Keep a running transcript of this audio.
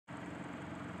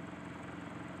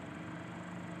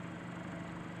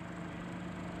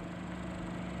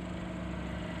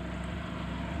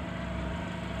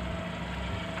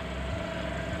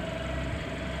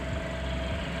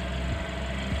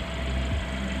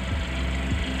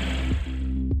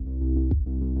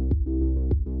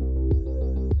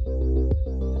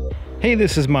Hey,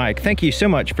 this is Mike. Thank you so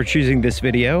much for choosing this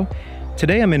video.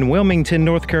 Today I'm in Wilmington,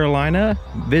 North Carolina,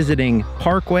 visiting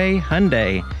Parkway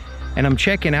Hyundai, and I'm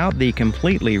checking out the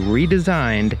completely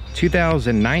redesigned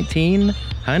 2019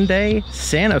 Hyundai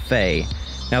Santa Fe.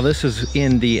 Now this is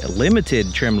in the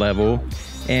limited trim level,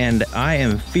 and I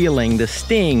am feeling the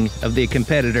sting of the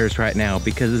competitors right now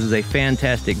because this is a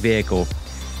fantastic vehicle.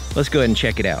 Let's go ahead and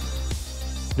check it out.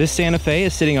 This Santa Fe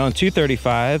is sitting on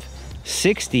 235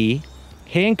 60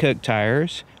 Hankook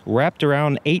tires, wrapped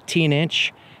around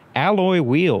 18-inch alloy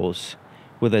wheels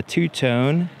with a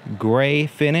two-tone gray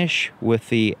finish with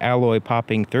the alloy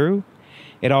popping through.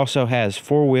 It also has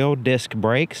four-wheel disc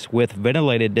brakes with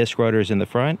ventilated disc rotors in the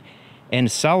front and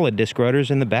solid disc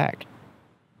rotors in the back.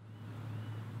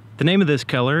 The name of this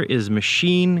color is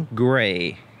Machine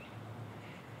Gray,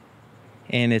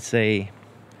 and it's a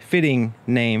fitting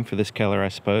name for this color, I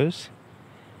suppose.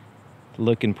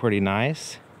 Looking pretty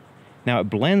nice. Now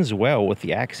it blends well with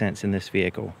the accents in this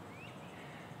vehicle.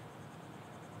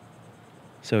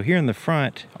 So here in the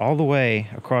front, all the way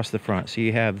across the front, so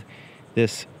you have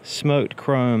this smoked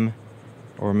chrome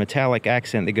or metallic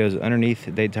accent that goes underneath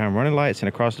the daytime running lights and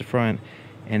across the front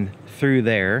and through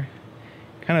there,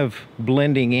 kind of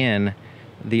blending in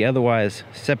the otherwise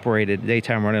separated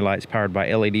daytime running lights powered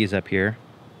by LEDs up here.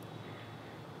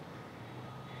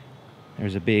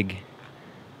 There's a big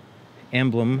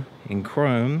emblem in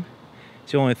chrome.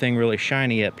 It's the only thing really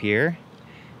shiny up here.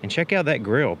 And check out that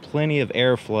grille, plenty of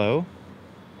airflow.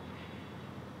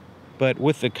 But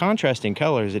with the contrasting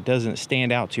colors, it doesn't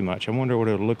stand out too much. I wonder what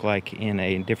it would look like in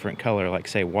a different color, like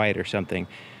say white or something.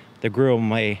 The grille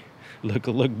may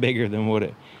look bigger than what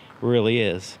it really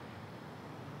is.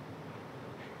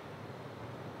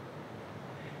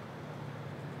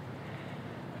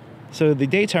 So the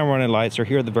daytime running lights are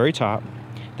here at the very top.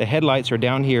 The headlights are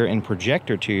down here in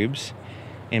projector tubes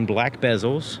and black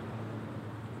bezels.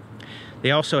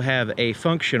 They also have a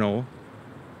functional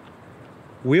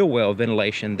wheel well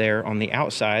ventilation there on the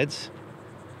outsides.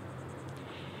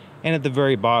 And at the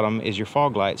very bottom is your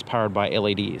fog lights powered by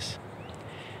LEDs.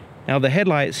 Now the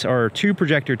headlights are two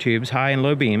projector tubes, high and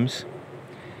low beams.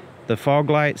 The fog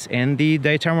lights and the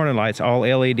daytime running lights all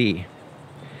LED.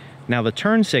 Now the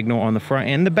turn signal on the front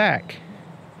and the back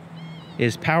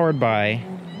is powered by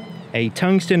a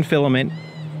tungsten filament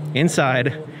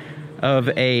inside of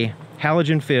a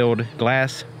halogen-filled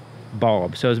glass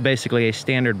bulb. So it's basically a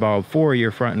standard bulb for your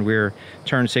front and rear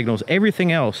turn signals.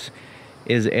 Everything else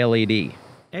is LED.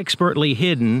 Expertly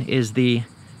hidden is the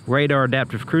radar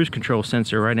adaptive cruise control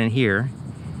sensor right in here.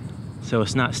 So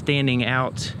it's not standing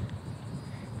out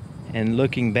and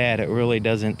looking bad. It really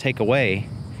doesn't take away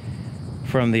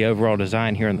from the overall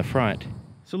design here in the front.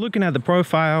 So looking at the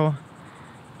profile,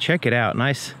 check it out.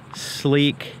 Nice,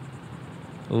 sleek,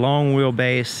 long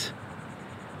wheelbase.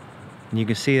 And you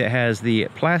can see it has the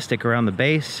plastic around the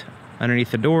base,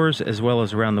 underneath the doors, as well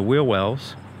as around the wheel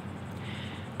wells.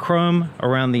 Chrome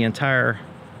around the entire,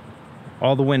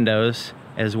 all the windows,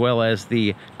 as well as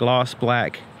the gloss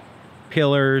black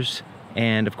pillars.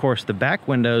 And of course the back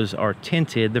windows are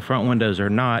tinted, the front windows are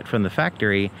not from the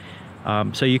factory.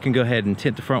 So you can go ahead and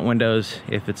tint the front windows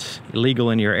if it's legal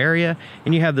in your area.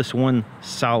 And you have this one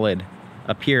solid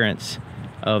appearance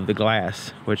of the glass,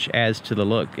 which adds to the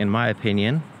look, in my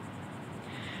opinion.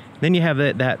 Then you have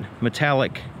that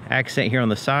metallic accent here on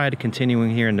the side,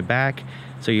 continuing here in the back.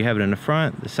 So you have it in the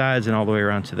front, the sides, and all the way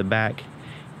around to the back.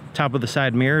 Top of the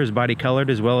side mirror is body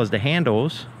colored, as well as the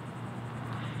handles.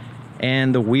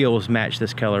 And the wheels match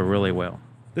this color really well.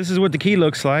 This is what the key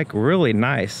looks like. Really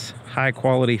nice, high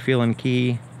quality feeling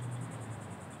key.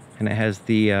 And it has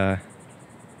the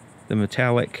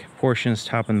metallic portions,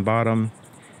 top and bottom.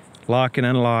 Lock and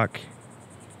unlock.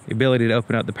 The ability to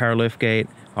open up the power lift gate.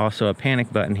 Also a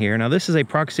panic button here. Now this is a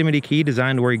proximity key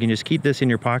designed where you can just keep this in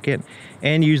your pocket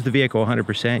and use the vehicle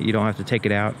 100%. You don't have to take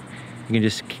it out. You can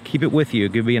just keep it with you.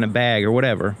 It could be in a bag or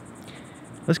whatever.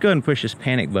 Let's go ahead and push this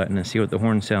panic button and see what the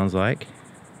horn sounds like.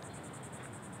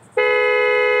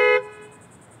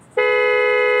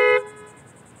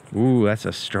 Ooh, that's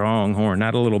a strong horn,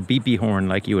 not a little beepy horn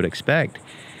like you would expect.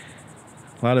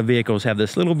 A lot of vehicles have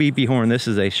this little beepy horn. This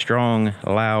is a strong,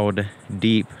 loud,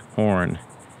 deep horn,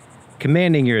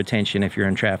 commanding your attention if you're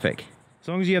in traffic. As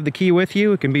long as you have the key with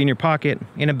you, it can be in your pocket,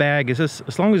 in a bag, as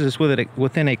long as it's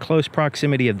within a close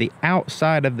proximity of the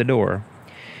outside of the door.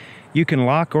 You can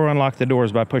lock or unlock the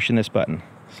doors by pushing this button.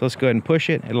 So let's go ahead and push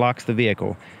it. It locks the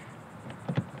vehicle.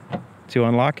 To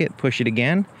unlock it, push it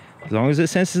again. As long as it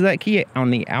senses that key on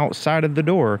the outside of the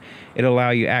door, it'll allow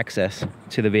you access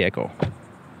to the vehicle.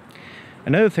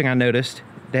 Another thing I noticed,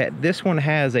 that this one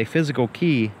has a physical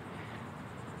key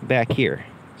back here.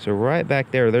 So right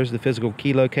back there, there's the physical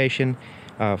key location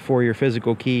for your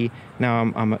physical key. Now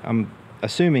I'm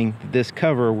assuming that this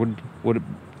cover would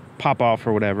pop off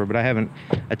or whatever, but I haven't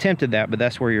attempted that, but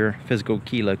that's where your physical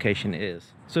key location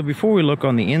is. So before we look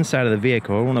on the inside of the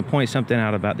vehicle, I want to point something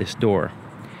out about this door.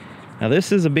 Now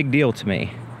this is a big deal to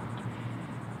me.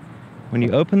 When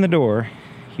you open the door,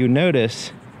 you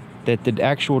notice that the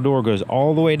actual door goes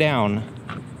all the way down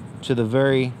to the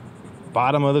very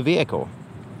bottom of the vehicle,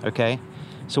 okay?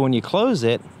 So when you close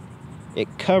it,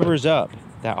 it covers up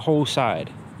that whole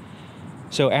side.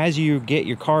 So as you get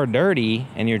your car dirty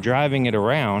and you're driving it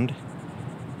around,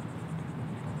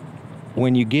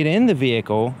 when you get in the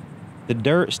vehicle, the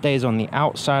dirt stays on the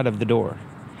outside of the door.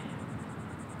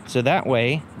 So that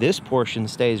way, this portion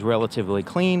stays relatively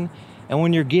clean, and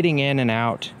when you're getting in and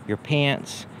out, your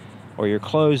pants or your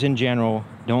clothes in general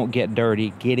don't get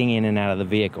dirty getting in and out of the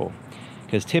vehicle.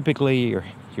 Because typically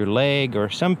your leg or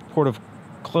some sort of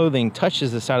clothing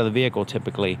touches the side of the vehicle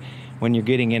typically when you're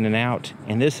getting in and out,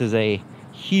 and this is a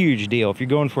huge deal. If you're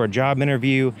going for a job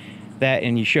interview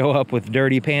and you show up with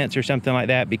dirty pants or something like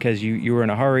that because you were in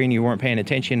a hurry and you weren't paying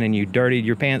attention and you dirtied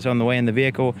your pants on the way in the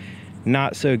vehicle,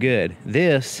 not so good.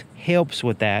 This helps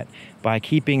with that by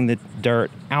keeping the dirt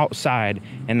outside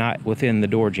and not within the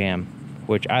door jamb,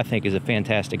 which I think is a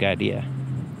fantastic idea.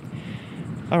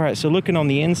 All right, so looking on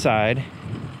the inside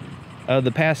of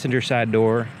the passenger side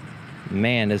door,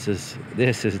 man, this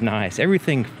is nice.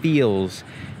 Everything feels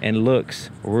and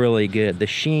looks really good. The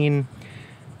sheen,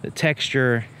 the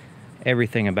texture,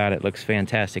 everything about it looks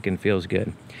fantastic and feels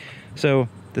good. So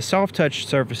the soft touch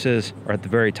surfaces are at the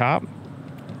very top.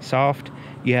 Soft.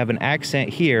 You have an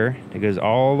accent here that goes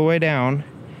all the way down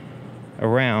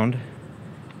around.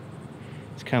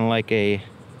 It's kind of like a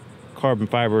carbon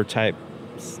fiber type,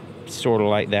 sort of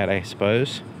like that, I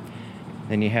suppose.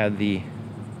 Then you have the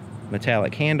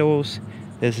metallic handles.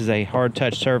 This is a hard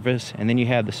touch surface, and then you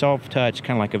have the soft touch,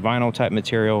 kind of like a vinyl type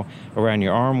material around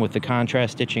your arm with the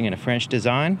contrast stitching and a French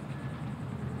design.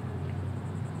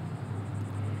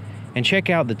 And check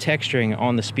out the texturing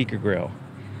on the speaker grill.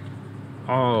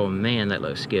 Oh man, that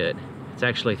looks good. It's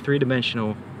actually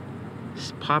three-dimensional,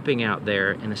 popping out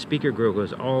there, and the speaker grill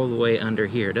goes all the way under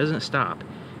here. It doesn't stop,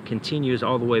 continues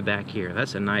all the way back here.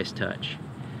 That's a nice touch.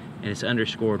 And it's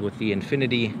underscored with the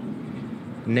Infinity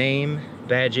name,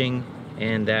 badging,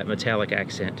 and that metallic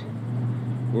accent.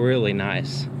 Really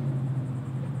nice.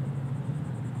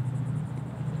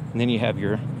 And then you have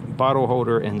your bottle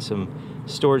holder and some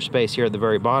storage space here at the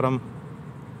very bottom.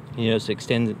 You know, it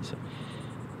extends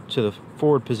to the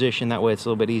forward position. That way it's a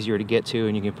little bit easier to get to,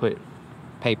 and you can put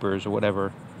papers or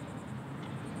whatever.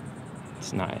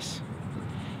 It's nice.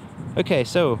 Okay,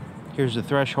 so here's the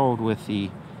threshold with the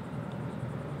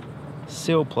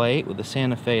sill plate with the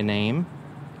Santa Fe name.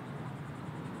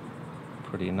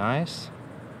 Pretty nice.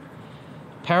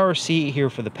 Power seat here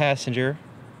for the passenger,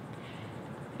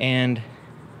 and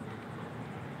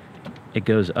it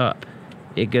goes up,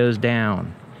 it goes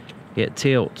down, it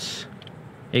tilts,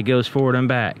 it goes forward and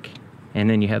back, and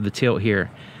then you have the tilt here.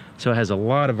 So it has a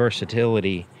lot of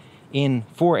versatility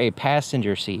for a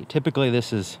passenger seat. Typically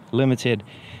this is limited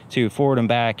to forward and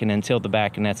back and then tilt the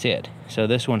back, and that's it. So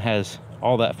this one has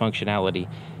all that functionality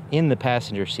in the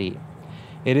passenger seat.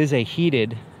 It is a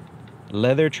heated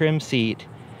leather trim seat,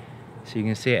 so you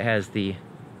can see it has the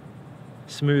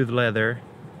smooth leather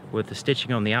with the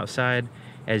stitching on the outside.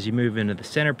 As you move into the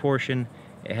center portion,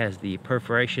 it has the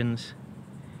perforations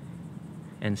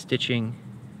and stitching.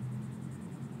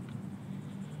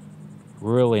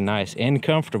 Really nice and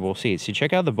comfortable seats. So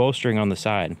check out the bolstering on the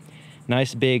side.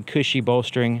 Nice big cushy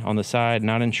bolstering on the side,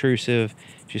 not intrusive,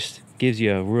 just gives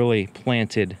you a really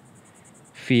planted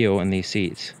feel in these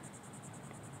seats.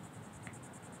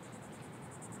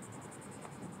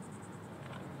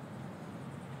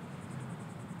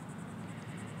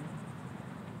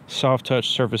 Soft touch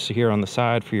surface here on the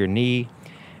side for your knee,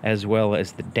 as well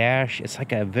as the dash. It's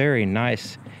like a very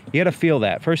nice, you gotta feel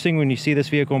that. First thing when you see this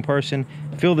vehicle in person,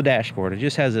 feel the dashboard. It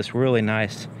just has this really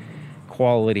nice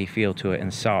quality feel to it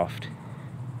and soft.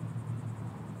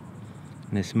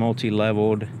 And it's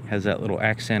multi-leveled, has that little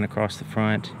accent across the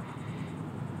front.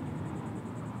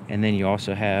 And then you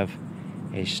also have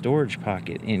a storage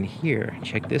pocket in here.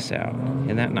 Check this out.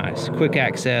 Isn't that nice? Quick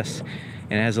access,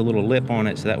 and it has a little lip on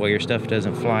it so that way your stuff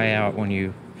doesn't fly out when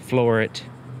you floor it.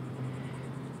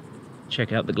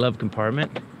 Check out the glove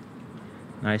compartment.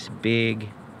 Nice big,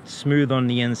 smooth on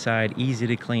the inside, easy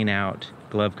to clean out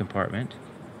glove compartment.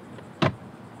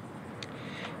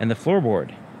 And the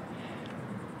floorboard,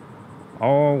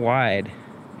 all wide.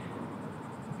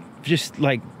 Just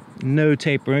like no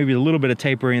taper, maybe a little bit of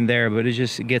tapering there, but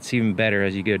it gets even better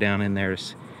as you go down in there.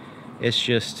 It's It's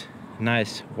just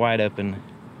nice wide open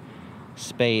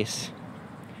space,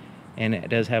 and it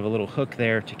does have a little hook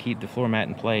there to keep the floor mat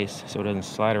in place so it doesn't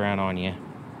slide around on you.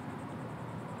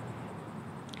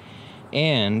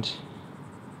 And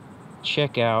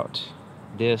check out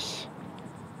this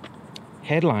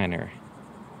headliner.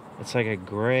 It's like a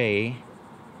gray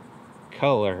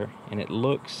color, and it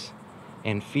looks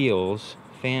and feels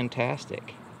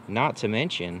fantastic. Not to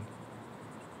mention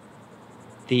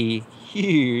the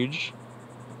huge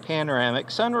panoramic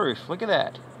sunroof. Look at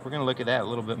that. We're gonna look at that a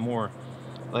little bit more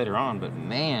later on, but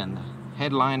man,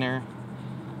 headliner,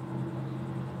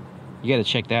 you got to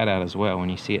check that out as well when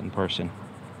you see it in person.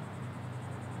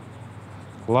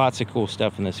 Lots of cool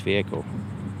stuff in this vehicle.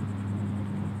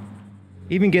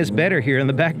 Even gets better here in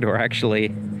the back door.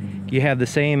 Actually, you have the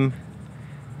same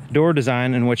door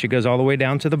design in which it goes all the way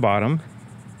down to the bottom.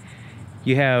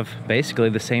 You have basically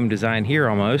the same design here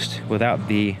almost, without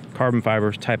the carbon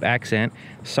fiber type accent.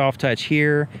 Soft touch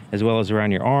here, as well as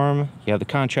around your arm. You have the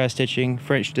contrast stitching,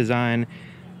 French design,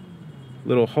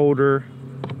 little holder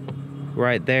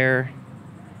right there.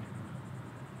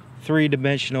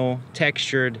 Three-dimensional,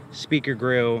 textured speaker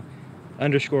grille,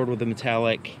 underscored with a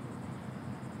metallic.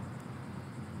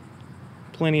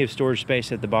 Plenty of storage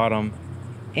space at the bottom.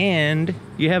 And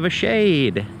you have a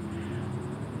shade.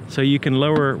 So you can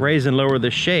raise and lower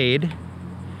the shade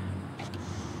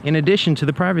in addition to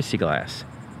the privacy glass.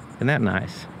 Isn't that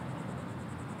nice?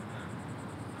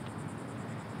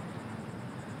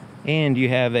 And you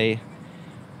have a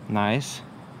nice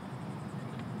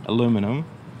aluminum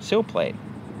sill plate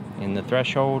in the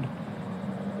threshold.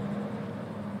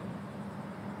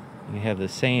 You have the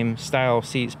same style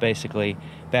seats basically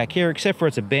back here, except for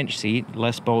it's a bench seat,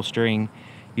 less bolstering.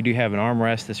 You do have an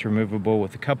armrest that's removable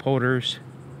with the cup holders.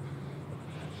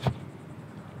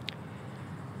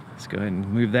 Let's go ahead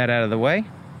and move that out of the way.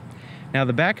 Now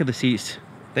the back of the seats,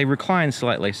 they recline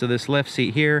slightly. So this left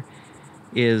seat here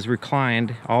is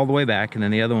reclined all the way back, and then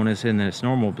the other one is in its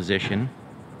normal position.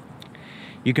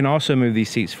 You can also move these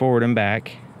seats forward and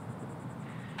back.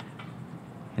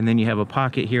 And then you have a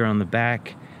pocket here on the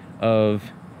back of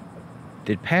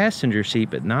the passenger seat,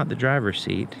 but not the driver's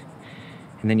seat.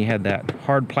 And then you have that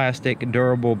hard plastic,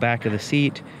 durable back of the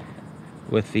seat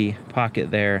with the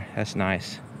pocket there. That's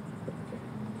nice.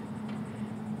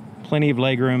 Plenty of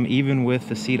legroom, even with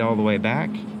the seat all the way back.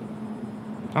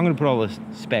 I'm going to put all the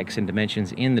specs and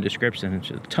dimensions in the description.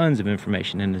 There's tons of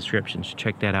information in the description, so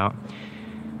check that out.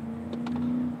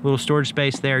 Little storage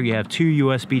space there. You have two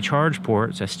USB charge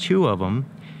ports. That's two of them.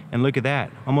 And look at that,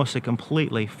 almost a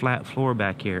completely flat floor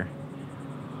back here.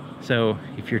 So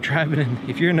if you're driving,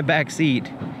 if you're in the back seat,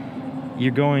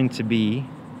 you're going to be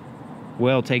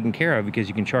well taken care of because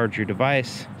you can charge your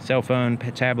device, cell phone,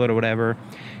 tablet, or whatever.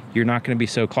 You're not going to be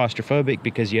so claustrophobic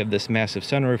because you have this massive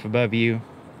sunroof above you.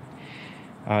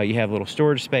 You have little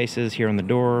storage spaces here on the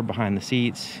door, behind the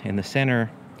seats, in the center.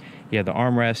 You have the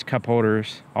armrest, cup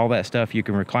holders, all that stuff. You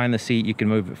can recline the seat, you can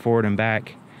move it forward and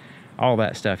back, all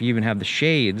that stuff. You even have the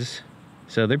shades,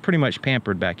 so they're pretty much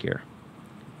pampered back here.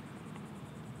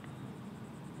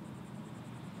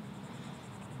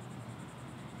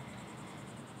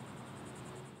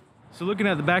 So looking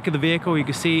at the back of the vehicle, you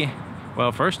can see,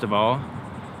 well, first of all,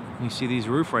 you see these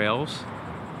roof rails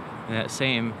in that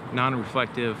same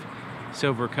non-reflective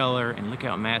silver color, and look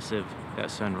how massive that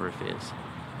sunroof is.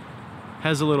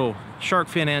 Has a little shark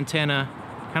fin antenna,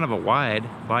 kind of a wide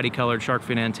body colored shark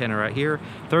fin antenna right here.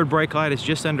 Third brake light is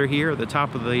just under here at the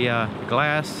top of the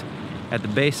glass. At the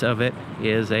base of it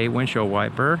is a windshield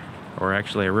wiper, or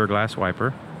actually a rear glass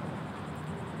wiper.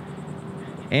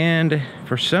 And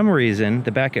for some reason,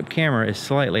 the backup camera is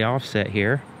slightly offset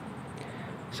here.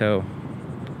 So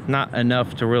not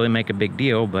enough to really make a big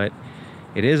deal, but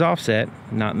it is offset,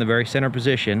 not in the very center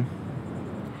position.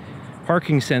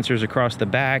 Parking sensors across the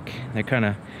back, they're kind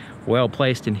of well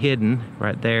placed and hidden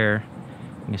right there.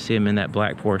 You can see them in that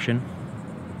black portion.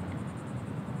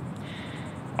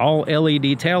 All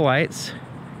LED tail lights,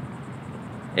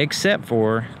 except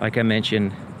for, like I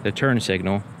mentioned, the turn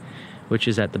signal, which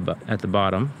is at the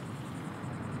bottom.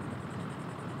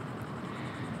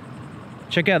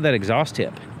 Check out that exhaust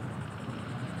tip.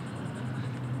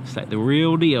 It's like the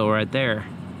real deal right there.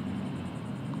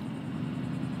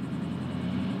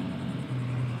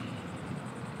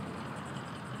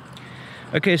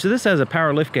 Okay, so this has a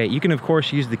power lift gate. You can of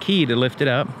course use the key to lift it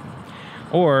up,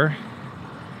 or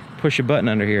push a button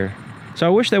under here. So I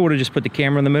wish they would have just put the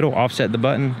camera in the middle, offset the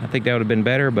button. I think that would have been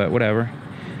better, but whatever.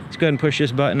 Let's go ahead and push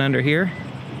this button under here.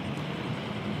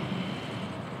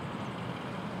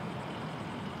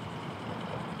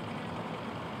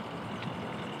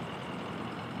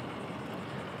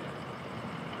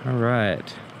 All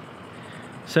right.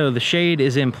 So the shade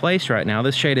is in place right now.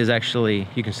 This shade is actually,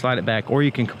 you can slide it back or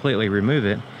you can completely remove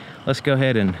it. Let's go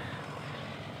ahead and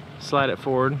slide it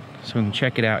forward so we can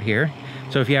check it out here.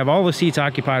 So if you have all the seats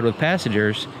occupied with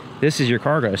passengers, this is your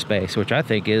cargo space, which I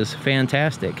think is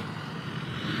fantastic.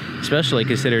 Especially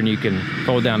considering you can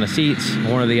fold down the seats,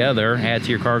 one or the other, add to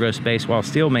your cargo space while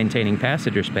still maintaining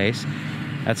passenger space.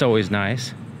 That's always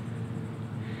nice.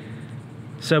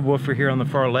 Subwoofer here on the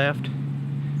far left.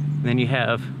 And then you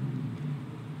have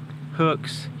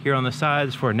hooks here on the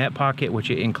sides for a net pocket, which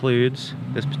it includes.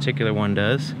 This particular one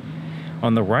does.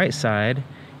 On the right side,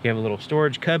 you have a little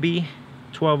storage cubby,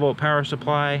 12-volt power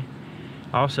supply.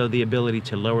 Also the ability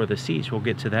to lower the seats. We'll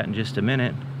get to that in just a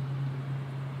minute.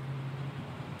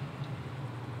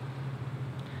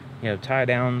 You have tie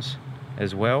downs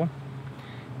as well.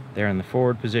 They're in the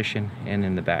forward position and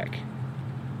in the back.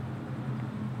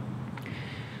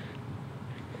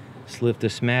 Let's lift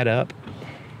this mat up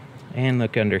and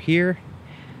look under here.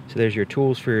 So there's your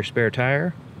tools for your spare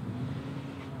tire.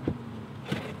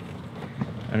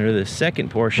 Under the second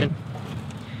portion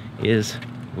is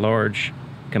large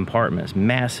compartments,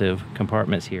 massive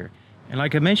compartments here. And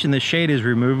like I mentioned, this shade is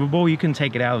removable. You can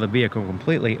take it out of the vehicle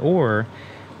completely, or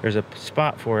there's a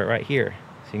spot for it right here.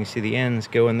 So you can see the ends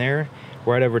go in there.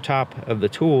 Right over top of the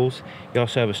tools, you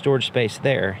also have a storage space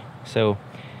there. So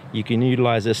you can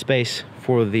utilize this space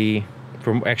for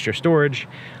extra storage,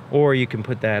 or you can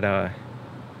put that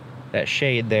that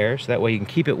shade there, so that way you can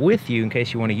keep it with you in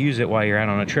case you want to use it while you're out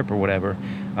on a trip or whatever,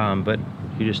 but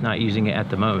you're just not using it at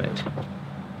the moment.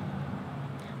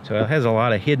 So it has a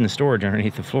lot of hidden storage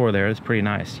underneath the floor there. It's pretty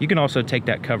nice. You can also take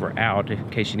that cover out in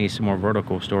case you need some more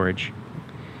vertical storage.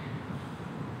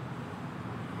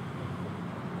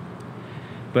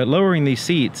 But lowering these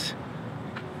seats,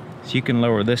 so you can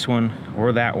lower this one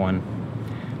or that one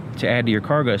to add to your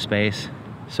cargo space.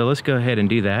 So let's go ahead and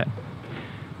do that.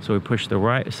 So we push the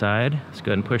right side. Let's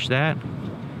go ahead and push that,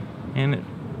 and it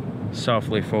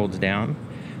softly folds down.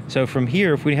 So from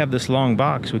here, if we have this long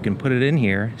box, we can put it in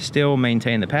here, still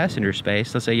maintain the passenger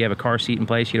space. Let's say you have a car seat in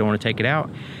place, you don't want to take it out.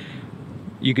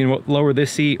 You can lower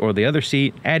this seat or the other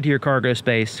seat, add to your cargo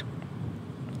space,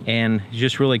 and it's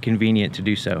just really convenient to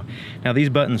do so. Now these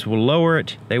buttons will lower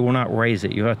it, they will not raise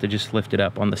it. You have to just lift it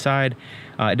up on the side.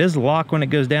 It does lock when it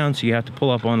goes down, so you have to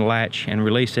pull up on the latch and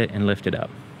release it and lift it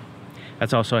up.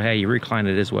 That's also how you recline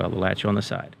it as well, the latch on the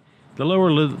side. To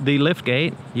lower the lift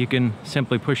gate, you can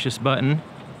simply push this button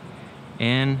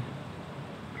and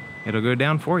it'll go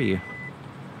down for you.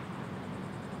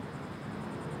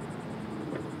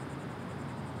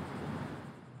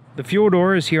 The fuel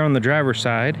door is here on the driver's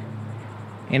side,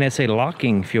 and it's a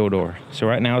locking fuel door. So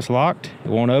right now it's locked, it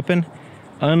won't open.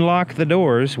 Unlock the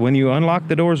doors. When you unlock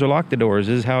the doors or lock the doors,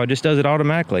 this is how it just does it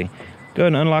automatically. Go ahead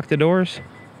and unlock the doors,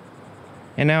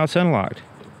 and now it's unlocked.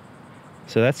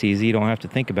 So that's easy, you don't have to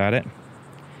think about it.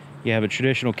 You have a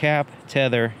traditional cap,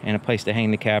 tether, and a place to hang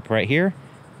the cap right here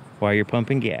while you're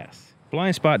pumping gas.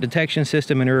 Blind spot detection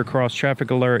system and rear cross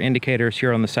traffic alert indicators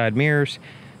here on the side mirrors.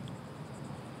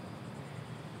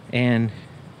 And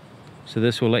so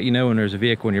this will let you know when there's a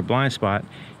vehicle in your blind spot.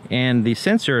 And the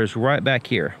sensor is right back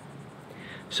here.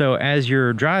 So as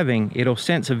you're driving, it'll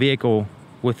sense a vehicle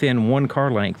within one car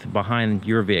length behind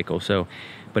your vehicle. So,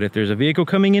 but if there's a vehicle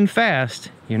coming in fast,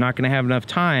 you're not going to have enough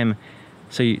time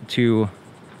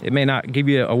it may not give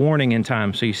you a warning in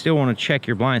time, so you still want to check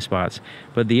your blind spots,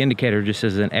 but the indicator, just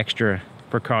as an extra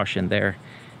precaution there,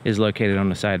 is located on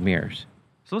the side mirrors.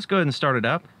 So let's go ahead and start it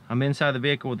up. I'm inside the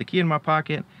vehicle with the key in my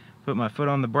pocket, put my foot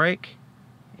on the brake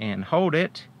and hold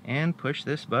it and push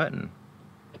this button.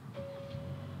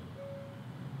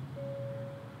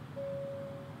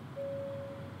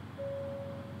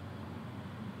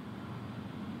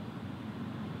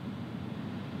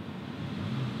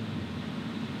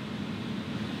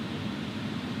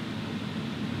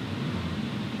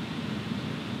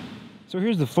 So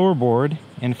here's the floorboard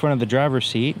in front of the driver's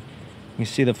seat. You can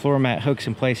see the floor mat hooks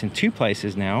in place in two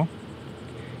places now,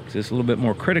 because it's a little bit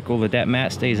more critical that that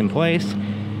mat stays in place.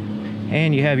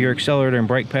 And you have your accelerator and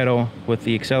brake pedal with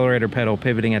the accelerator pedal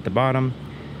pivoting at the bottom.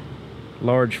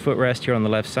 Large footrest here on the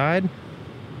left side.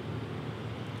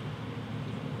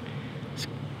 Let's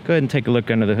go ahead and take a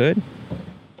look under the hood.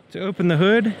 To open the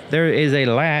hood, there is a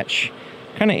latch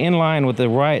kind of in line with the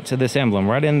right to this emblem,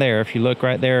 right in there. If you look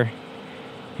right there,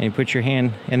 and you put your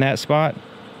hand in that spot,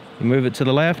 you move it to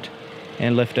the left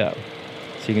and lift up.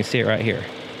 So you can see it right here.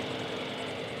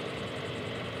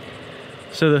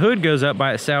 So the hood goes up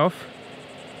by itself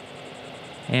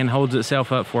and holds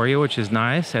itself up for you, which is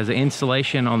nice. Has an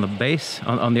insulation on the base,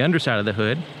 on the underside of the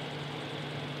hood.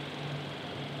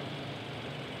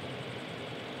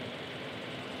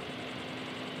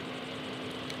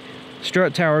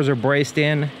 strut towers are braced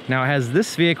in. Now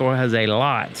this vehicle has a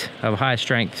lot of high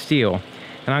strength steel,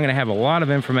 and I'm gonna have a lot of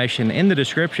information in the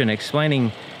description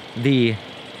explaining the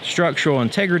structural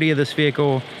integrity of this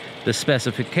vehicle, the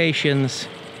specifications,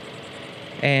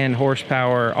 and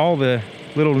horsepower, all the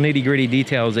little nitty-gritty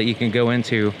details that you can go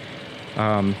into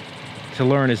to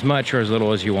learn as much or as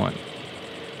little as you want.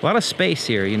 A lot of space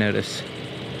here, you notice.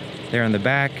 There in the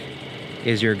back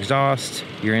is your exhaust.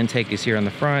 Your intake is here on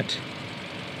the front.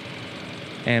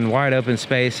 And wide open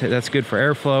space, that's good for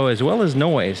airflow as well as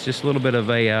noise. Just a little bit of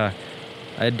a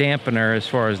dampener as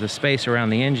far as the space around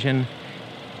the engine.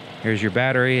 Here's your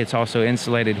battery. It's also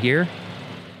insulated here.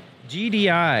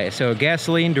 GDI, so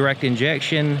gasoline direct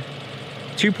injection,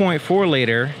 2.4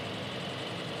 liter,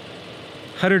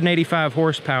 185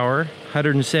 horsepower,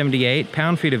 178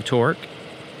 pound-feet of torque,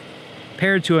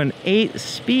 paired to an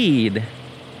 8-speed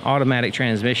automatic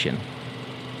transmission.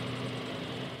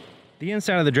 The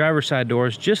inside of the driver's side door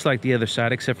is just like the other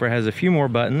side, except for it has a few more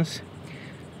buttons.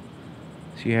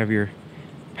 So you have your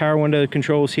power window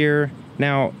controls here.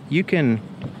 Now you can,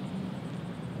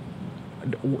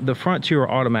 the front two are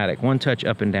automatic, one touch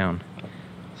up and down.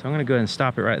 So I'm gonna go ahead and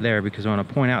stop it right there because I wanna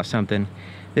point out something.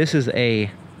 This is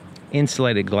a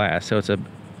insulated glass, so it's a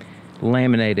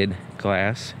laminated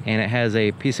glass, and it has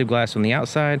a piece of glass on the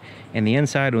outside and the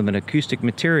inside with an acoustic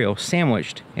material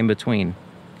sandwiched in between.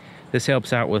 This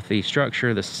helps out with the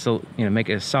structure, make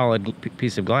it a solid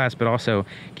piece of glass, but also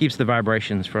keeps the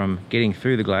vibrations from getting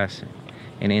through the glass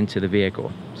and into the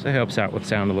vehicle. So it helps out with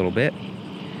sound a little bit.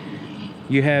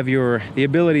 You have the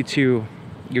ability to,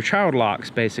 your child locks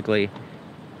basically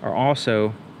are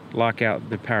also lock out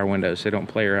the power windows, so don't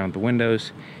play around with the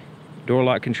windows. Door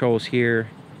lock controls here,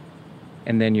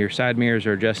 and then your side mirrors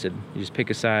are adjusted. You just pick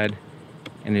a side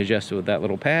and adjust it with that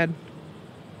little pad.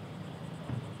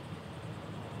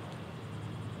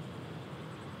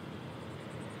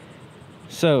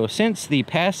 So since the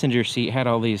passenger seat had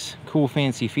all these cool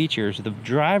fancy features, the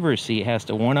driver's seat has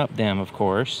to one-up them, of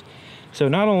course. So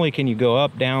not only can you go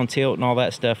up, down, tilt, and all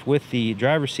that stuff with the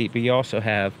driver's seat, but you also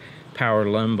have power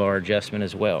lumbar adjustment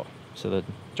as well. So the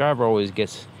driver always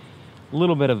gets a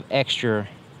little bit of extra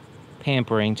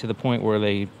pampering to the point where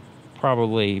they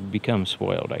probably become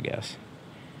spoiled, I guess.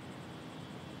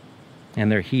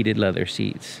 And they're heated leather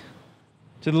seats.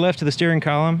 To the left of the steering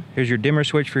column, here's your dimmer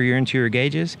switch for your interior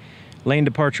gauges. Lane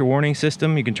departure warning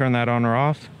system, you can turn that on or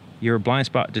off. Your blind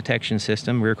spot detection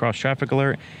system, rear cross traffic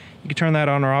alert, you can turn that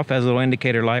on or off as a little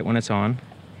indicator light when it's on.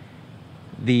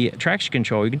 The traction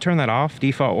control, you can turn that off,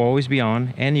 default will always be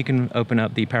on, and you can open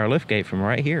up the power lift gate from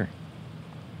right here.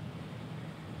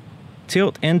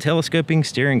 Tilt and telescoping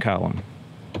steering column.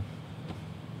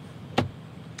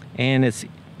 And it's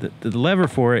the lever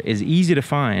for it is easy to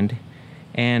find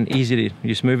and easy to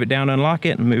just move it down to unlock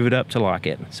it and move it up to lock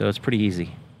it. So it's pretty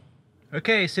easy.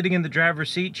 Okay, sitting in the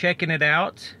driver's seat, checking it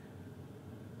out.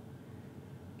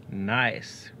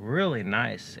 Nice, really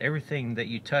nice. Everything that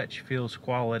you touch feels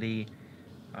quality.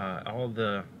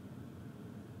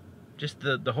 Just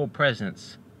the whole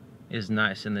presence is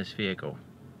nice in this vehicle.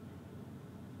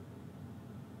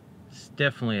 It's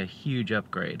definitely a huge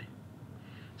upgrade.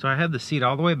 So I have the seat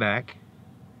all the way back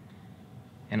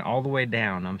and all the way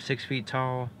down. I'm 6 feet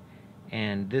tall,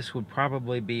 and this would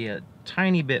probably be a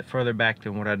tiny bit further back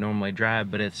than what I normally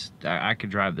drive, but I could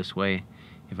drive this way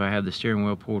if I had the steering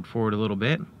wheel pulled forward a little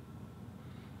bit.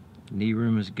 Knee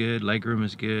room is good, leg room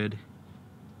is good,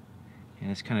 and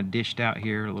it's kind of dished out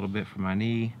here a little bit for my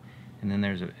knee. And then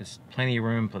it's plenty of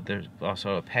room, but there's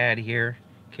also a pad here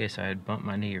in case I had bumped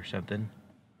my knee or something.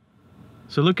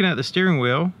 So looking at the steering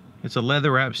wheel, it's a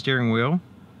leather wrapped steering wheel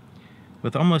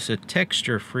with almost a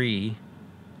texture-free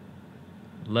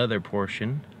leather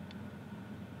portion.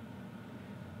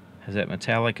 Has that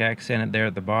metallic accent there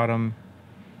at the bottom,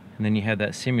 and then you have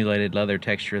that simulated leather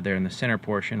texture there in the center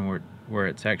portion where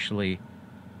it's actually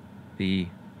the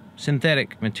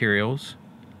synthetic materials.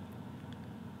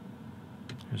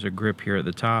 There's a grip here at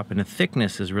the top, and the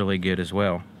thickness is really good as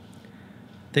well.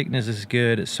 Thickness is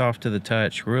good, it's soft to the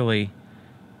touch, really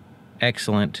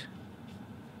excellent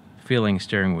feeling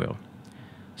steering wheel.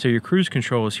 So your cruise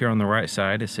control is here on the right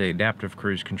side. It's an adaptive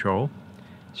cruise control.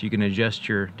 So you can adjust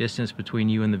your distance between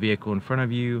you and the vehicle in front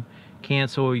of you.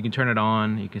 Cancel, you can turn it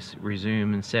on, you can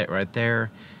resume and set right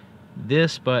there.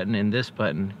 This button and this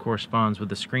button corresponds with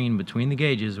the screen between the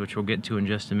gauges, which we'll get to in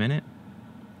just a minute.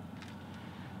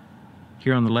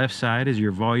 Here on the left side is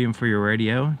your volume for your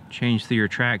radio. Change through your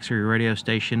tracks or your radio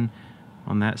station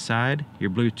on that side.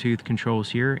 Your Bluetooth controls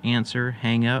here, answer,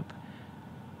 hang up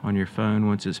on your phone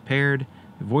once it's paired,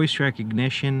 voice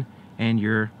recognition, and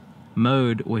your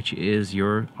mode, which is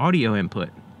your audio input.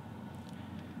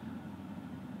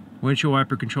 Windshield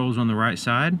wiper controls on the right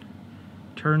side.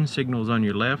 Turn signals on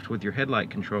your left with your headlight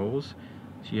controls.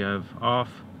 So you have off,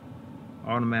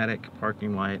 automatic,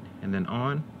 parking light, and then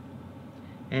on.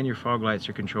 And your fog lights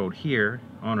are controlled here,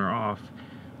 on or off,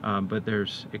 but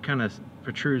it kind of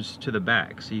protrudes to the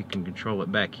back, so you can control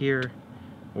it back here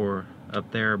or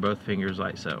up there, both fingers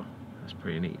like so. That's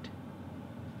pretty neat.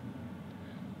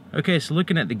 Okay, so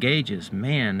looking at the gauges,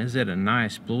 man, is it a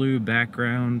nice blue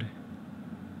background,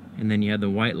 and then you have the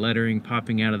white lettering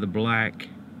popping out of the black.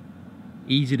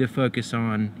 Easy to focus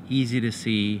on, easy to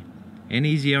see, and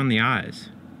easy on the eyes.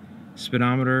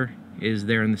 Speedometer is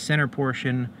there in the center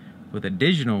portion with a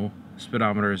digital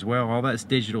speedometer as well. All that's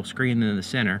digital screen in the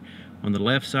center. On the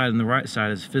left side and the right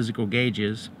side is physical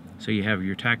gauges. So you have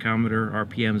your tachometer,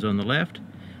 RPMs on the left.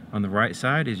 On the right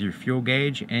side is your fuel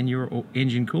gauge and your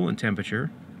engine coolant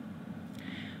temperature.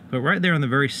 But right there in the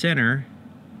very center,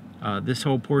 this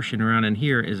whole portion around in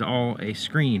here is all a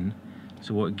screen.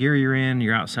 So what gear you're in,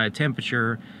 your outside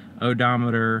temperature,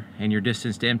 odometer, and your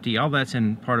distance to empty, all that's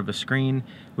in part of a screen,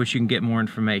 which you can get more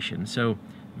information. So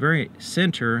very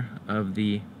center of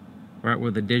right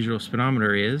where the digital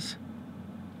speedometer is,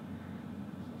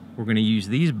 we're going to use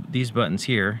these buttons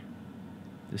here.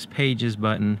 This pages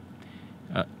button,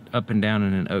 up and down,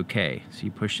 and an OK. So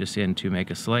you push this in to make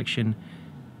a selection,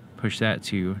 push that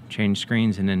to change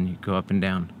screens, and then you go up and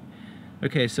down.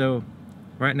 Okay, so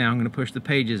right now I'm going to push the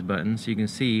pages button so you can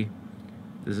see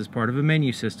this is part of a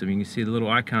menu system. You can see the little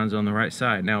icons on the right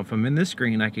side. Now if I'm in this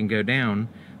screen, I can go down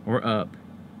or up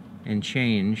and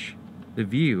change the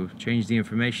view, change the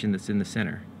information that's in the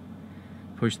center.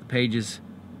 Push the pages,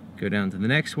 go down to the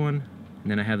next one,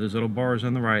 and then I have those little bars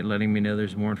on the right letting me know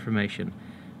there's more information.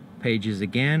 Pages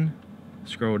again,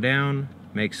 scroll down,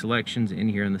 make selections in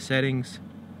here in the settings.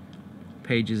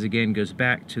 Pages again goes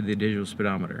back to the digital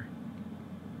speedometer.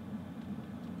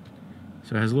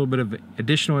 So it has a little bit of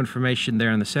additional information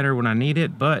there in the center when I need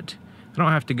it, but I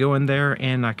don't have to go in there,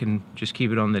 and I can just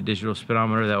keep it on the digital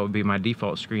speedometer. That would be my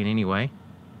default screen anyway.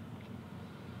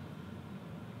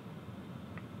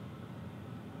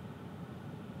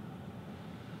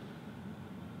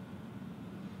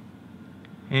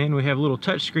 And we have a little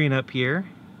touch screen up here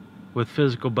with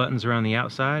physical buttons around the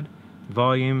outside.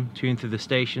 Volume, tune through the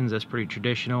stations, that's pretty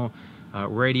traditional.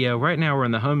 Radio, right now we're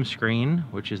on the home screen,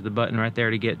 which is the button right there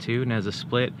to get to, and has a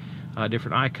split,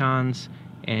 different icons,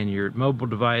 and your mobile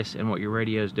device and what your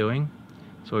radio is doing.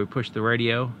 So we push the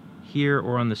radio here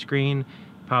or on the screen,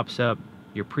 pops up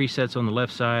your presets on the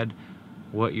left side,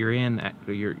 what you're in,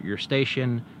 your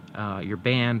station, your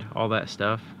band, all that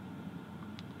stuff.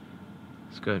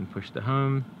 Let's go ahead and push the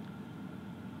home.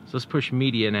 So let's push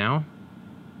media now.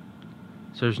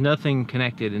 So there's nothing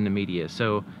connected in the media.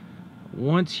 So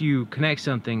once you connect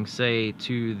something, say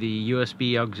to the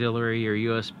USB auxiliary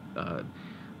or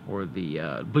or the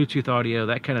Bluetooth audio,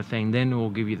 that kind of thing, then we'll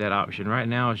give you that option. Right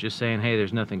now it's just saying, hey,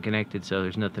 there's nothing connected, so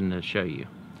there's nothing to show you. You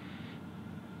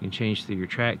can change through your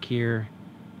track here.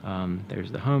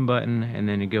 There's the home button, and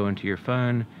then you go into your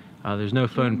phone. There's no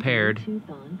phone paired,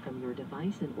 from your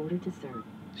device in order to serve.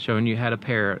 Showing you how to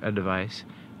pair a device.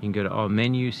 You can go to all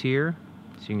menus here,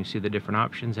 so you can see the different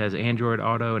options. It has Android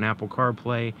Auto and Apple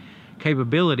CarPlay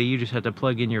capability. You just have to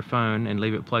plug in your phone and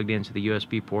leave it plugged into the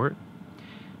USB port.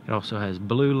 It also has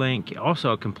Blue Link,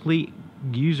 also a complete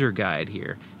user guide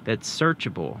here that's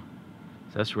searchable.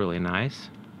 So that's really nice.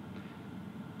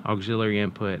 Auxiliary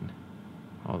input,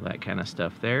 all that kind of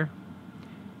stuff there.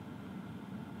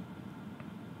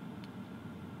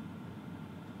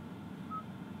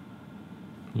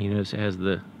 You notice it has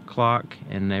the clock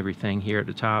and everything here at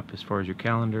the top as far as your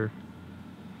calendar,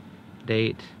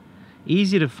 date.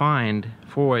 Easy to find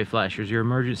four-way flashers, your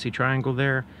emergency triangle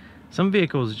there. Some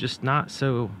vehicles just not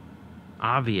so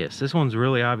obvious. This one's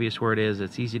really obvious where it is.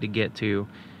 It's easy to get to,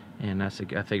 and I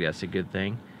think that's a good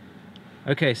thing.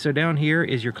 Okay, so down here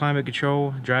is your climate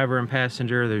control, driver and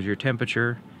passenger. There's your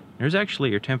temperature. There's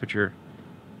actually your temperature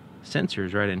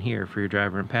sensors right in here for your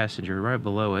driver and passenger, right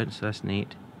below it, so that's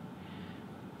neat.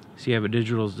 So you have a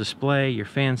digital display, your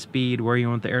fan speed, where you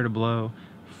want the air to blow,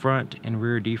 front and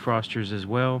rear defrosters as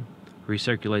well.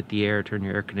 Recirculate the air, turn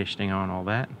your air conditioning on, all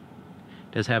that.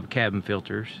 It does have cabin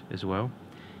filters as well.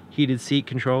 Heated seat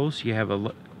controls. You have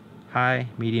a high,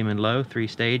 medium, and low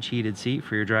 3-stage heated seat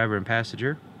for your driver and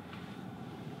passenger.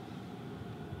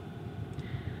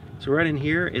 So right in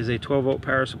here is a 12-volt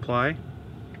power supply,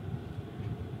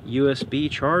 USB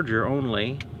charger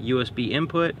only, USB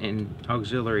input and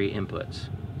auxiliary inputs,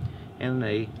 and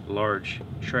a large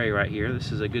tray right here.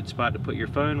 This is a good spot to put your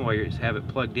phone while you have it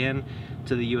plugged in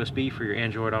to the USB for your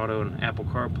Android Auto and Apple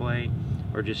CarPlay,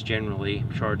 or just generally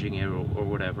charging it or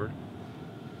whatever.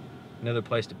 Another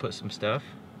place to put some stuff.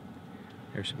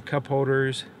 There's some cup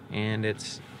holders, and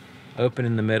it's open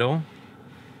in the middle.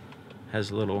 Has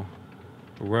a little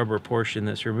rubber portion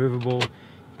that's removable.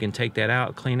 You can take that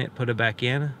out, clean it, put it back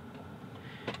in.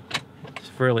 It's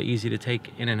fairly easy to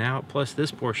take in and out. Plus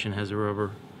this portion has a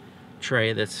rubber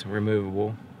tray that's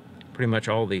removable. Pretty much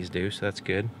all these do, so that's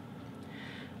good.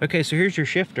 Okay, so here's your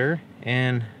shifter,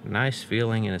 and nice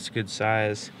feeling, and it's good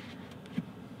size.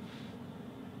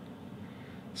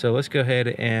 So let's go ahead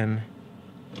and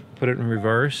put it in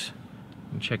reverse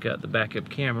and check out the backup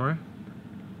camera.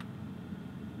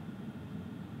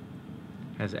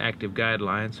 Has active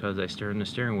guidelines, so as I turn the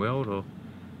steering wheel, it'll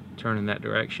turn in that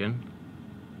direction.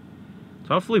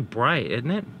 It's awfully bright, isn't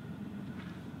it?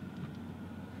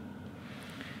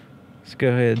 Let's go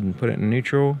ahead and put it in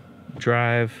neutral,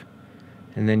 drive,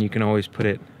 and then you can always put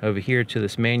it over here to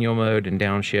this manual mode and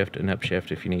downshift and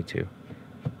upshift if you need to.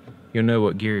 You'll know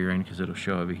what gear you're in because it'll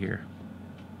show over here.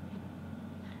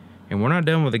 And we're not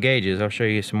done with the gauges. I'll show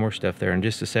you some more stuff there in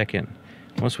just a second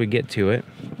once we get to it.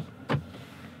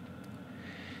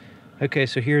 Okay,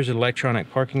 so here's an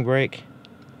electronic parking brake.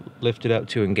 Lift it up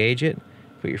to engage it,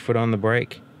 put your foot on the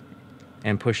brake,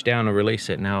 and push down to release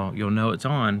it. Now you'll know it's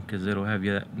on because it'll have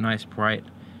you that nice bright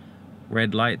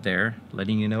red light there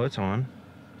letting you know it's on.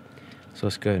 So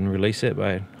let's go ahead and release it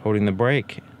by holding the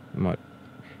brake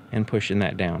and pushing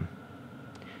that down.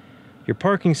 Your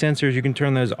parking sensors, you can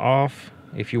turn those off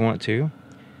if you want to.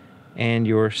 And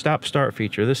your stop start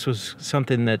feature, this was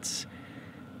something that's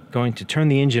going to turn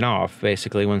the engine off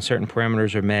basically when certain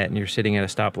parameters are met and you're sitting at a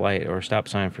stoplight or a stop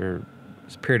sign for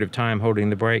a period of time holding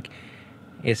the brake.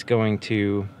 It's going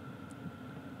to,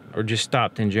 or just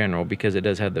stopped in general because it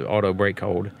does have the auto brake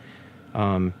hold.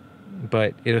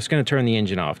 But it's going to turn the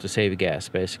engine off to save gas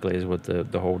basically is what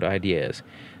the whole idea is.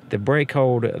 The brake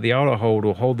hold, the auto hold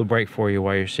will hold the brake for you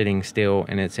while you're sitting still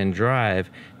and it's in drive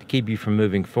to keep you from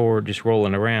moving forward, just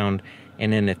rolling around.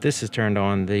 And then if this is turned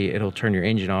on, it'll turn your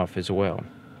engine off as well.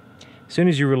 As soon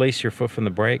as you release your foot from the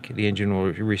brake, the engine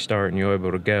will restart and you're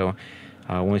able to go.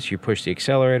 Once you push the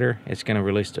accelerator, it's going to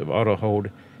release the auto hold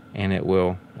and it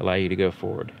will allow you to go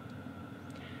forward.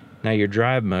 Now your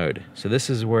drive mode. So this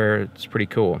is where it's pretty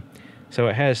cool. So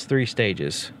it has 3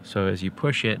 stages. So as you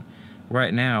push it,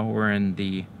 right now we're in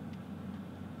the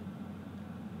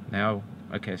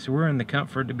so we're in the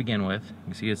comfort to begin with. You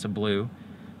can see it's a blue.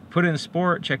 Put it in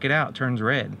sport, check it out, it turns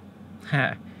red.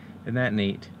 Isn't that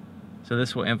neat? So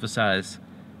this will emphasize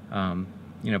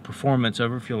performance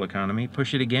over fuel economy.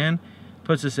 Push it again,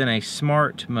 puts us in a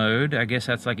smart mode. I guess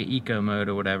that's like an eco mode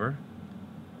or whatever.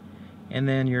 And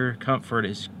then your comfort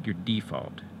is your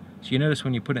default. So you notice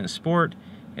when you put it in sport,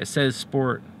 it says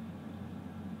sport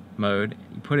mode.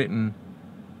 You put it in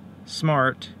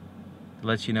smart, it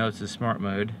lets you know it's a smart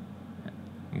mode.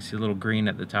 You can see a little green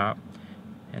at the top.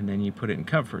 And then you put it in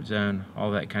comfort zone,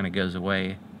 all that kind of goes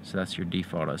away. So that's your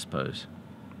default, I suppose.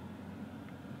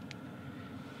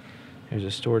 There's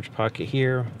a storage pocket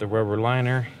here, the rubber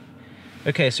liner.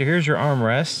 Okay, so here's your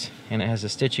armrest, and it has the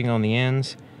stitching on the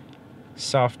ends,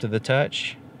 soft to the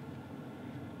touch.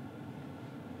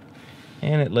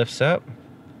 And it lifts up.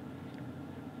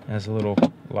 Has a little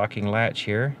locking latch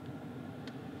here.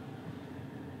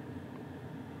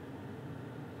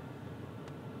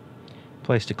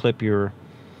 Place to clip your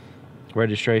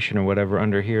registration or whatever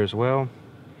under here as well.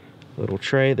 Little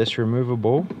tray that's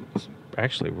removable. It's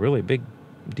actually a really big,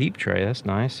 deep tray. That's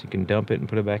nice. You can dump it and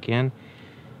put it back in.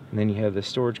 And then you have the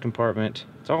storage compartment.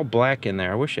 It's all black in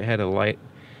there. I wish it had a light,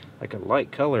 like a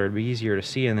light color. It'd be easier to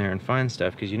see in there and find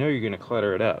stuff because you know you're going to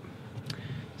clutter it up.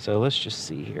 So let's just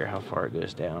see here how far it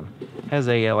goes down. It has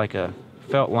a like a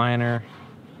felt liner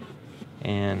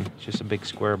and just a big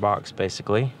square box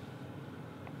basically.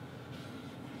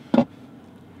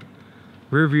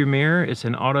 Rear view mirror, it's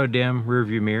an auto dim rear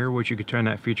view mirror, which you can turn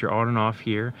that feature on and off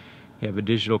here. You have a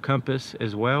digital compass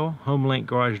as well, home link,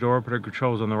 garage door opener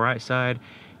controls on the right side,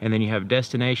 and then you have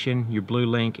destination, your blue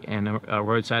link, and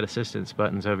roadside assistance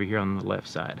buttons over here on the left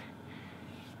side.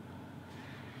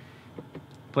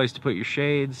 Place to put your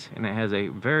shades, and it has a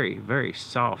very, very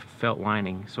soft felt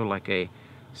lining, sort of like a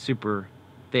super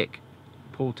thick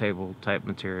pool table type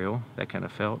material, that kind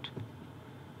of felt.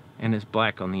 And it's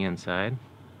black on the inside.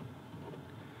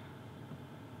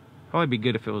 Probably be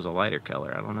good if it was a lighter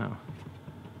color, I don't know.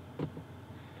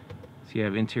 So you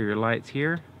have interior lights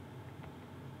here.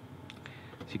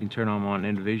 So you can turn them on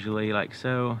individually like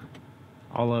so.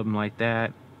 All of them like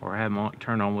that. Or have them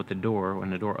turn on with the door.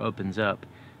 When the door opens up,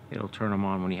 it'll turn them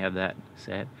on when you have that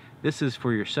set. This is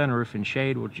for your sunroof and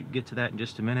shade. We'll get to that in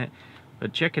just a minute.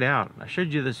 But check it out. I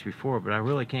showed you this before, but I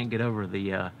really can't get over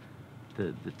the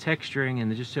the texturing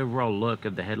and the just overall look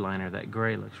of the headliner. That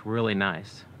gray looks really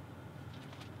nice.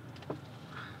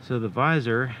 So the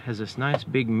visor has this nice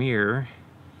big mirror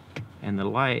and the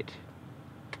light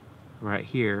right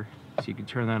here, so you can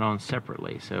turn that on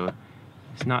separately. So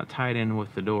it's not tied in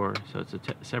with the door, so it's a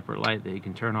separate light that you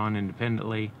can turn on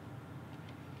independently.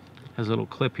 Has a little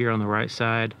clip here on the right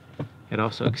side. It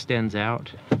also extends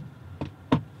out.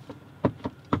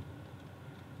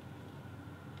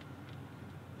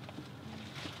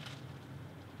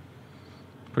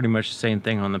 Pretty much the same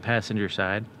thing on the passenger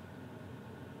side.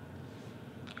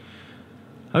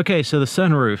 Okay, so the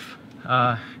sunroof.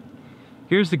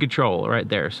 Here's the control right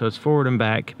there. So it's forward and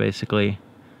back, basically,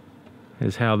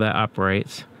 is how that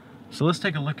operates. So let's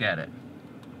take a look at it.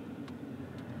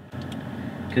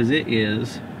 Because it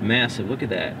is massive. Look at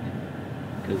that.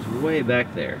 It goes way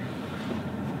back there.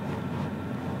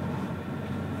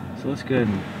 So let's go ahead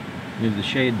and move the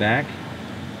shade back.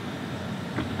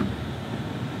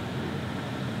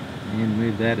 And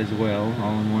move that as well,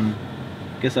 all in one.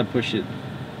 Guess I push it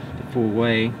the full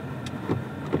way.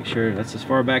 Make sure that's as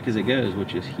far back as it goes,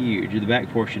 which is huge. The back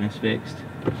portion is fixed.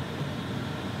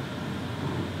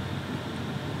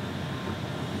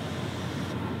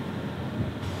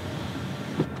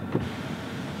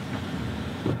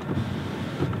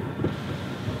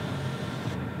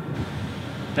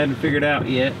 Hadn't figured out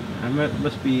yet. I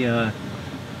must be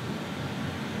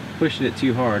pushing it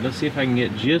too hard. Let's see if I can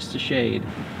get just a shade.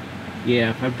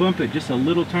 Yeah, if I bump it just a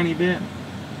little tiny bit,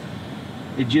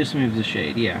 it just moves the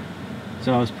shade, yeah.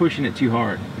 So I was pushing it too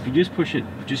hard. If you just push it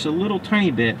just a little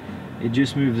tiny bit, it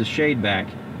just moves the shade back,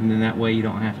 and then that way you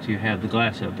don't have to have the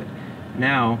glass open.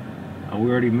 Now,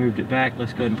 we already moved it back.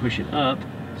 Let's go ahead and push it up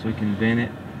so we can vent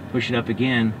it, push it up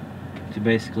again to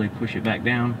basically push it back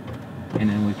down, and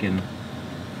then we can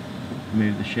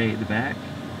move the shade back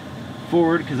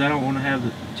forward because I don't want to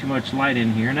have too much light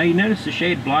in here. Now you notice the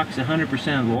shade blocks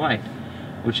 100% of the light,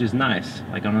 which is nice.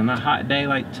 Like on a hot day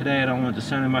like today, I don't want the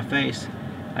sun in my face.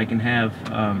 I can have,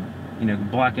 you know,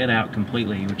 block it out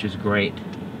completely, which is great.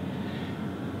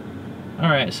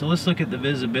 Alright, so let's look at the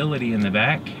visibility in the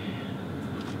back.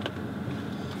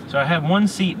 So I have one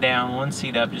seat down, one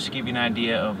seat up, just to give you an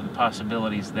idea of the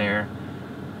possibilities there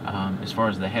as far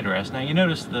as the headrest. Now you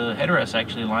notice the headrest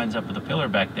actually lines up with the pillar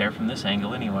back there from this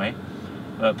angle anyway.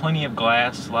 But plenty of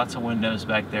glass, lots of windows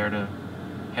back there to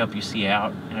help you see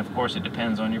out. And of course it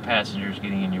depends on your passengers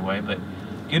getting in your way, but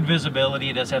good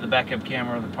visibility. It does have the backup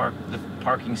camera, the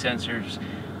parking sensors,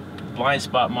 blind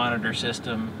spot monitor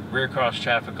system, rear cross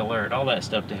traffic alert, all that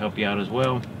stuff to help you out as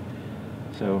well.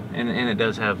 So, and it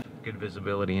does have good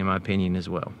visibility in my opinion as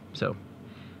well. So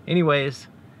anyways,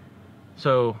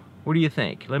 so what do you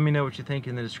think? Let me know what you think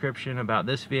in the description about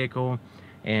this vehicle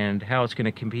and how it's going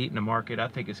to compete in the market. I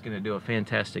think it's going to do a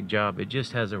fantastic job. It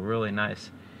just has a really nice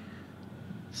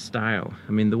style.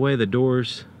 I mean, the way the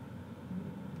doors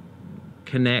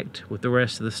connect with the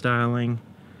rest of the styling,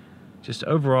 just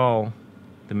overall,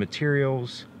 the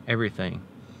materials, everything.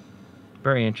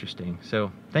 Very interesting.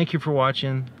 So thank you for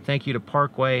watching. Thank you to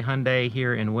Parkway Hyundai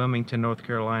here in Wilmington, North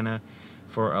Carolina,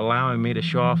 for allowing me to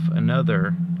show off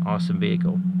another awesome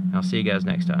vehicle. I'll see you guys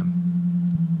next time.